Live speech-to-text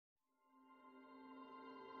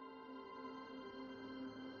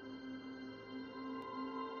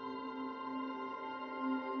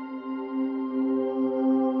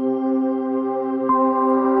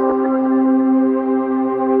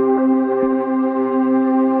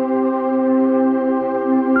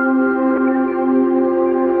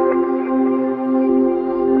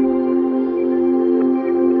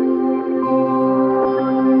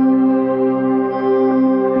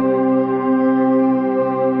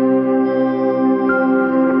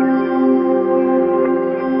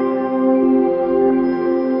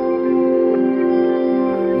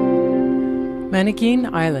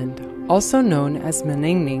Maningning Island, also known as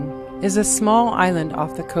Maningning, is a small island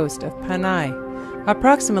off the coast of Panay,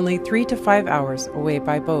 approximately 3 to 5 hours away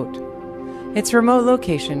by boat. Its remote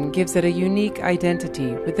location gives it a unique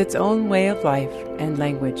identity with its own way of life and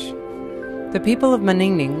language. The people of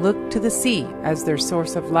Maningning look to the sea as their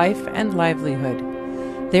source of life and livelihood.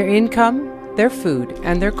 Their income, their food,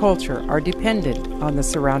 and their culture are dependent on the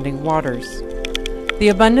surrounding waters. The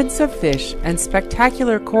abundance of fish and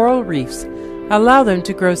spectacular coral reefs allow them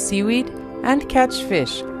to grow seaweed and catch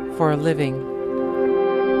fish for a living.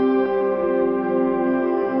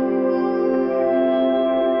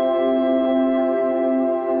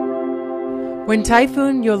 When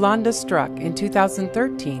Typhoon Yolanda struck in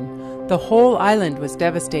 2013, the whole island was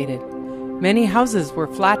devastated. Many houses were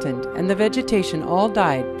flattened and the vegetation all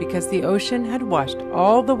died because the ocean had washed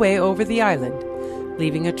all the way over the island,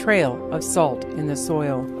 leaving a trail of salt in the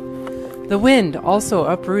soil. The wind also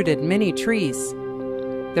uprooted many trees.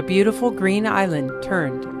 The beautiful green island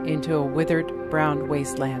turned into a withered brown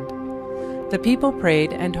wasteland. The people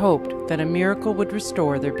prayed and hoped that a miracle would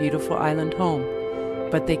restore their beautiful island home,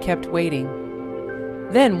 but they kept waiting.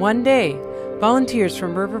 Then one day, volunteers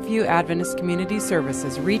from Riverview Adventist Community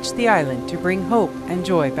Services reached the island to bring hope and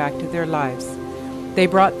joy back to their lives. They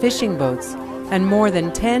brought fishing boats and more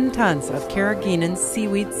than 10 tons of carrageenan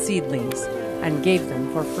seaweed seedlings and gave them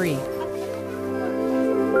for free.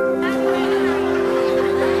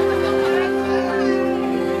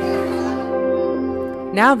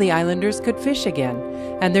 Now the islanders could fish again,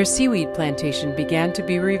 and their seaweed plantation began to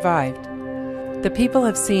be revived. The people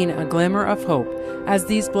have seen a glimmer of hope as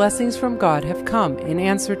these blessings from God have come in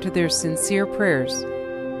answer to their sincere prayers.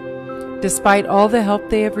 Despite all the help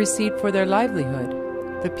they have received for their livelihood,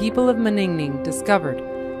 the people of Maningning discovered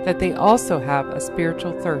that they also have a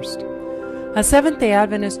spiritual thirst. A Seventh-day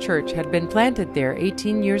Adventist church had been planted there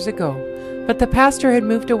 18 years ago, but the pastor had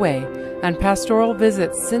moved away, and pastoral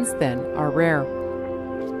visits since then are rare.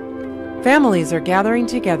 Families are gathering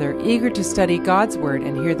together, eager to study God's Word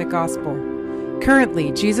and hear the Gospel.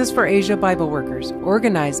 Currently, Jesus for Asia Bible Workers,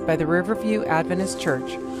 organized by the Riverview Adventist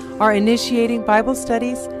Church, are initiating Bible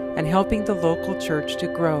studies and helping the local church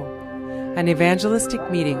to grow. An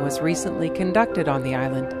evangelistic meeting was recently conducted on the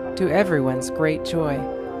island, to everyone's great joy.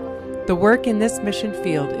 The work in this mission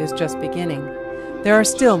field is just beginning. There are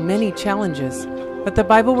still many challenges, but the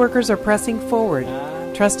Bible workers are pressing forward,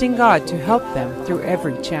 trusting God to help them through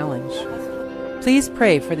every challenge. Please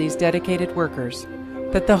pray for these dedicated workers,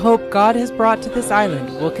 that the hope God has brought to this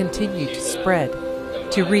island will continue to spread,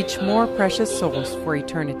 to reach more precious souls for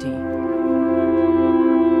eternity.